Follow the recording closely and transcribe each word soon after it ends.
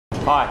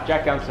Hi,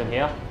 Jack Gunston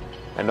here.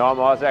 And I'm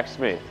Isaac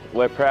Smith.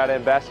 We're proud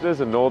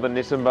ambassadors of Northern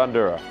Nissan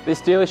Bundoora.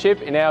 This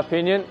dealership, in our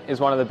opinion, is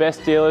one of the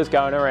best dealers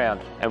going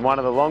around. And one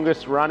of the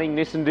longest running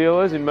Nissan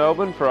dealers in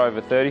Melbourne for over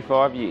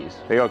 35 years.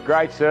 They got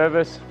great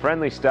service,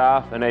 friendly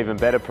staff and even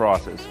better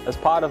prices. As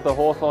part of the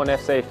Hawthorn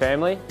FC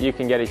family, you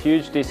can get a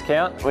huge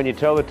discount when you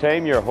tell the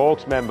team you're a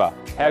Hawks member.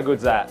 How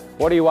good's that?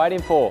 What are you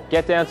waiting for?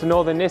 Get down to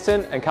Northern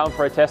Nissan and come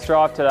for a test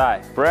drive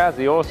today. Browse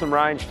the awesome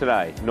range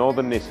today.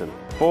 Northern Nissan,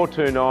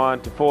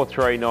 429 to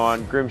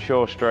 439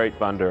 Grimshaw Street,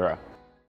 Bundoora.